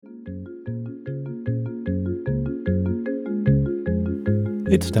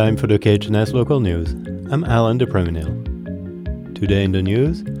It's time for the KHNS Local News. I'm Alan DePreminil. Today in the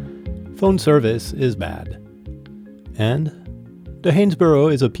news, phone service is bad. And the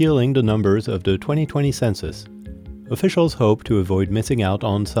Haynesboro is appealing the numbers of the 2020 census. Officials hope to avoid missing out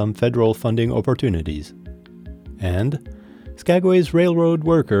on some federal funding opportunities. And Skagway's railroad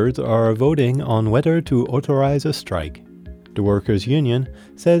workers are voting on whether to authorize a strike. The workers' union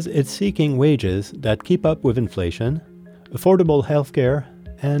says it's seeking wages that keep up with inflation, affordable health care,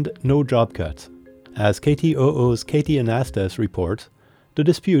 and no job cuts. As KTOO's Katie Anastas reports, the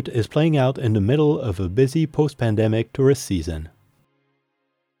dispute is playing out in the middle of a busy post-pandemic tourist season.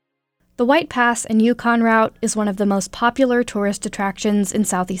 The White Pass and Yukon route is one of the most popular tourist attractions in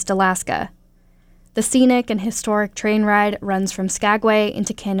Southeast Alaska. The scenic and historic train ride runs from Skagway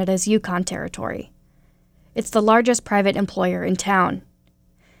into Canada's Yukon Territory. It's the largest private employer in town.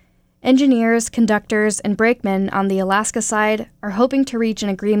 Engineers, conductors, and brakemen on the Alaska side are hoping to reach an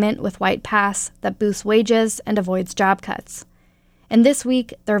agreement with White Pass that boosts wages and avoids job cuts. And this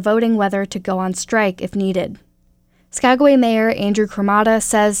week, they're voting whether to go on strike if needed. Skagway Mayor Andrew Cremata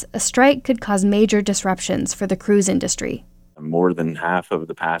says a strike could cause major disruptions for the cruise industry. More than half of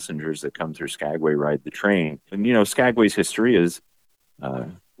the passengers that come through Skagway ride the train. And, Skagway's history is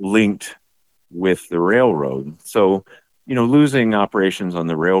linked with the railroad. So, losing operations on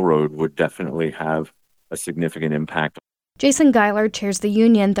the railroad would definitely have a significant impact. Jason Geiler chairs the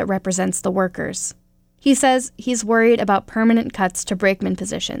union that represents the workers. He says he's worried about permanent cuts to brakeman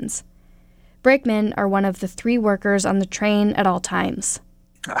positions. Brakemen are one of the 3 workers on the train at all times.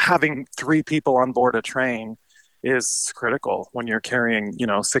 Having 3 people on board a train is critical when you're carrying,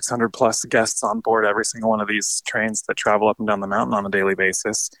 600 plus guests on board every single one of these trains that travel up and down the mountain on a daily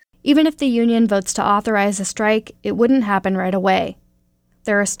basis. Even if the union votes to authorize a strike, it wouldn't happen right away.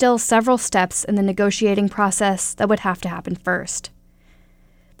 There are still several steps in the negotiating process that would have to happen first.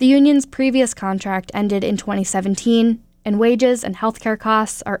 The union's previous contract ended in 2017, and wages and healthcare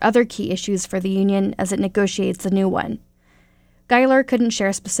costs are other key issues for the union as it negotiates the new one. Geiler couldn't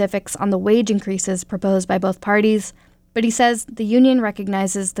share specifics on the wage increases proposed by both parties, but he says the union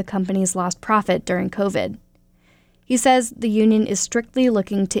recognizes the company's lost profit during COVID. He says the union is strictly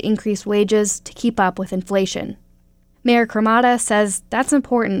looking to increase wages to keep up with inflation. Mayor Cremata says that's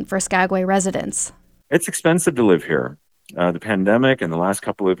important for Skagway residents. It's expensive to live here. The pandemic and the last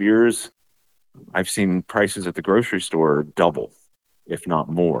couple of years, I've seen prices at the grocery store double, if not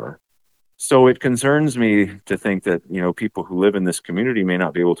more. So it concerns me to think that, people who live in this community may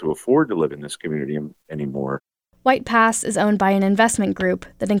not be able to afford to live in this community anymore. White Pass is owned by an investment group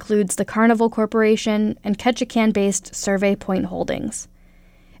that includes the Carnival Corporation and Ketchikan-based Survey Point Holdings.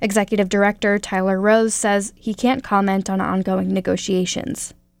 Executive Director Tyler Rose says he can't comment on ongoing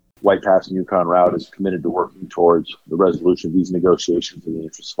negotiations. White Pass and Yukon route is committed to working towards the resolution of these negotiations in the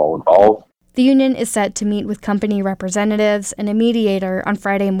interests of all involved. The union is set to meet with company representatives and a mediator on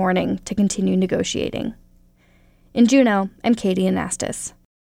Friday morning to continue negotiating. In Juneau, I'm Katie Anastas.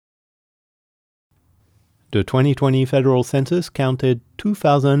 The 2020 federal census counted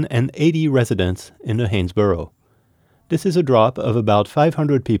 2,080 residents in the Haynesboro. This is a drop of about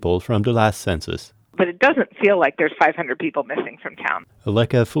 500 people from the last census. But it doesn't feel like there's 500 people missing from town.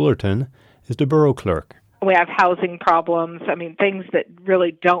 Aleka Fullerton is the borough clerk. We have housing problems, things that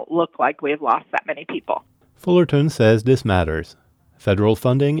really don't look like we have lost that many people. Fullerton says this matters. Federal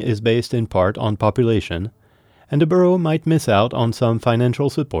funding is based in part on population, and the borough might miss out on some financial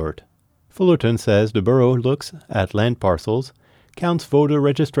support. Fullerton says the borough looks at land parcels, counts voter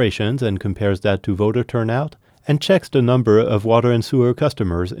registrations and compares that to voter turnout, and checks the number of water and sewer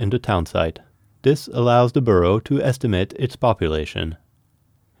customers in the town site. This allows the borough to estimate its population.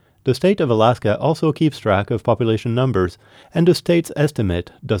 The state of Alaska also keeps track of population numbers, and the state's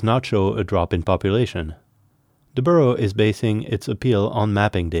estimate does not show a drop in population. The borough is basing its appeal on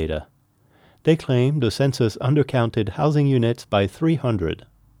mapping data. They claim the census undercounted housing units by 300.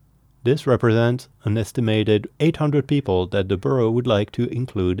 This represents an estimated 800 people that the borough would like to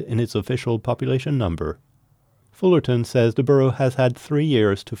include in its official population number. Fullerton says the borough has had 3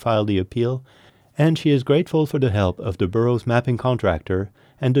 years to file the appeal, and she is grateful for the help of the borough's mapping contractor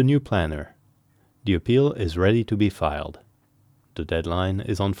and the new planner. The appeal is ready to be filed. The deadline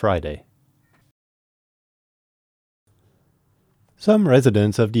is on Friday. Some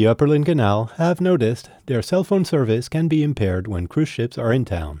residents of the Upperland Canal have noticed their cell phone service can be impaired when cruise ships are in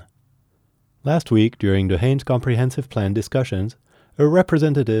town. Last week, during the Haines Comprehensive Plan discussions, a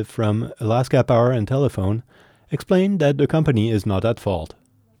representative from Alaska Power and Telephone explained that the company is not at fault.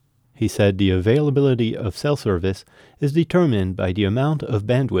 He said the availability of cell service is determined by the amount of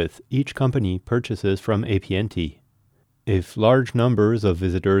bandwidth each company purchases from AT&T. If large numbers of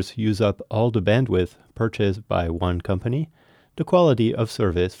visitors use up all the bandwidth purchased by one company, the quality of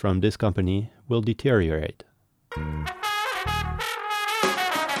service from this company will deteriorate.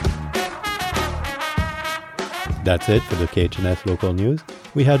 That's it for the KHNS Local News.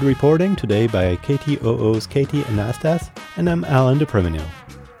 We had reporting today by KTOO's Katie Anastas, and I'm Alan DePrimino.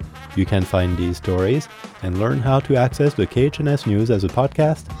 You can find these stories and learn how to access the KHNS News as a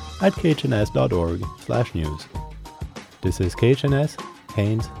podcast at khns.org/news. This is KHNS,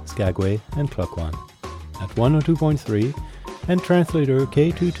 Haines, Skagway, and Klukwan at 102.3 and translator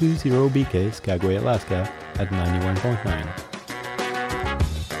K220BK Skagway, Alaska at 91.9.